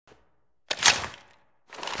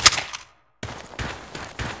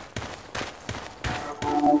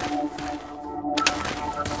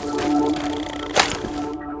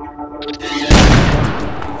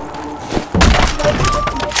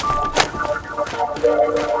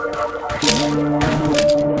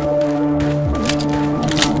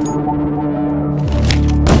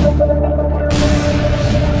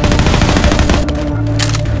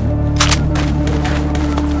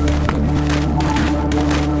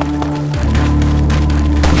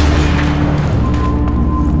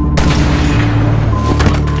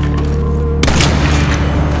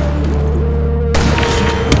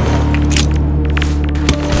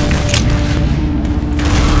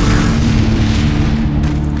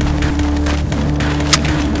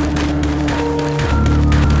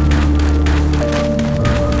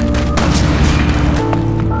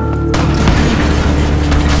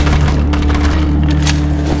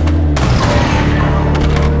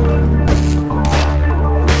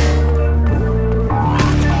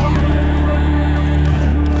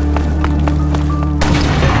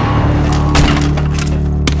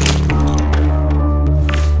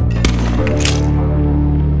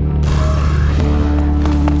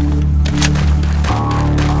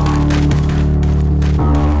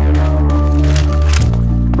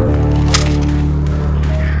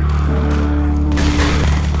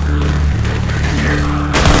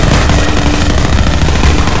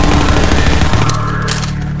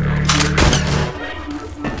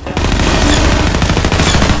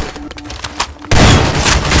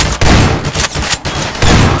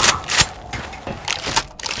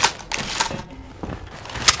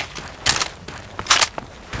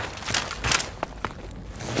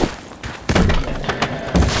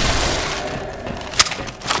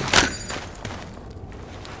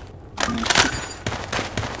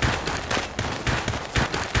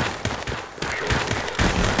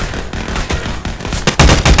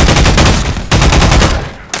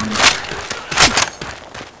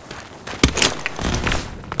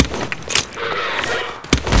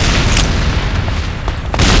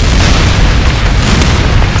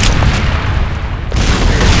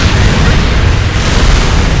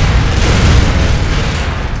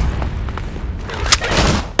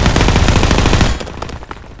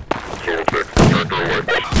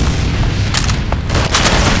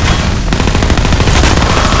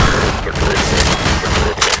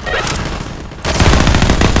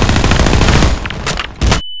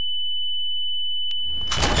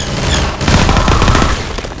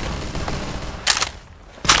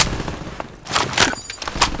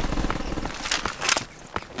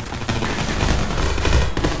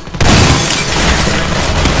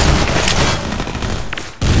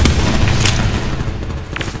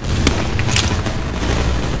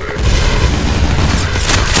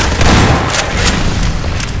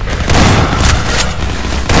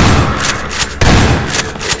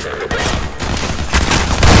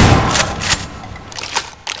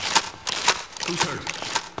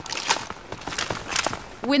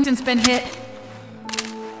Winton's been hit.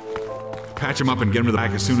 Patch him up and get him to the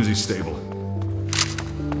back as soon as he's stable.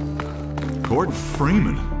 Gordon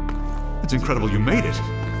Freeman. It's incredible you made it.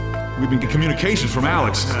 We've been getting communications from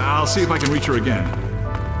Alex. I'll see if I can reach her again.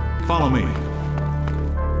 Follow me.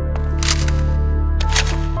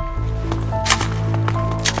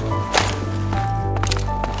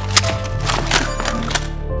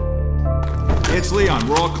 It's Leon.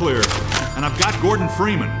 We're all clear. And I've got Gordon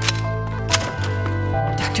Freeman.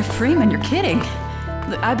 Dr. Freeman, you're kidding.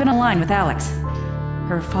 Look, I've been aligned with Alex.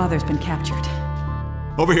 Her father's been captured.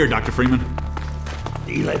 Over here, Dr. Freeman.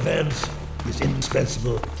 Eli Vance is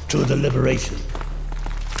indispensable to the liberation.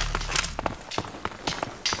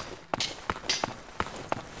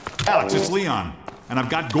 Alex, it's Leon. And I've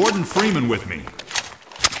got Gordon Freeman with me.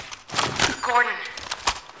 Gordon,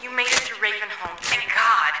 you made it to Ravenholm. Thank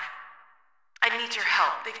God. I need your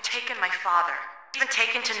help. They've taken my father. Even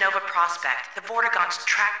taken to Nova Prospect. The Vortigaunts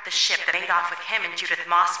tracked the ship that made off with him and Judith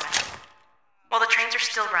Mossman. While the trains are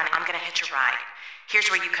still running, I'm gonna hitch a ride.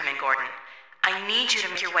 Here's where you come in, Gordon. I need you to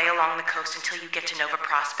make your way along the coast until you get to Nova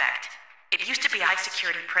Prospect. It used to be a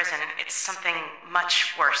high-security prison. It's something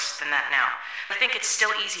much worse than that now. I think it's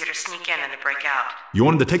still easier to sneak in than to break out. You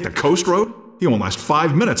want him to take the coast road? He won't last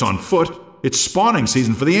 5 minutes on foot. It's spawning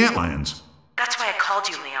season for the antlions. That's why I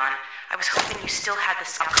called you, Leon. I was hoping you still had the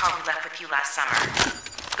scout car we left with you last summer.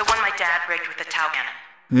 The one my dad rigged with the Tau cannon.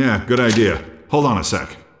 Yeah, good idea. Hold on a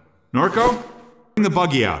sec. Norco? Bring the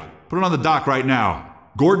buggy out. Put it on the dock right now.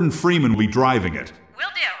 Gordon Freeman will be driving it.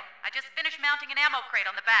 Will do. I just finished mounting an ammo crate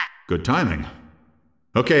on the back. Good timing.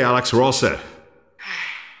 Okay, Alex, we're all set.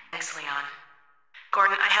 Thanks, Leon.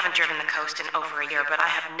 Gordon, I haven't driven the coast in over a year, but I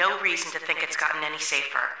have no reason to think it's gotten any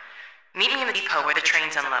safer. Meet me in the depot where the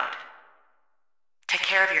trains unload. Take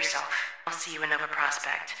care of yourself. I'll see you in Nova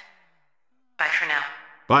Prospect. Bye for now.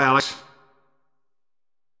 Bye, Alex.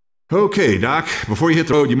 Okay, Doc. Before you hit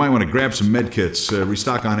the road, you might want to grab some med kits,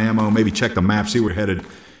 restock on ammo, maybe check the map, see where we're headed.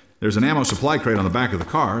 There's an ammo supply crate on the back of the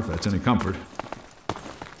car, if that's any comfort.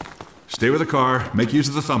 Stay with the car, make use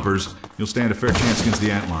of the thumpers. You'll stand a fair chance against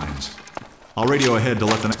the antlines. I'll radio ahead to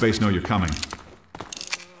let the next base know you're coming.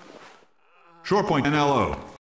 Shore point NLO.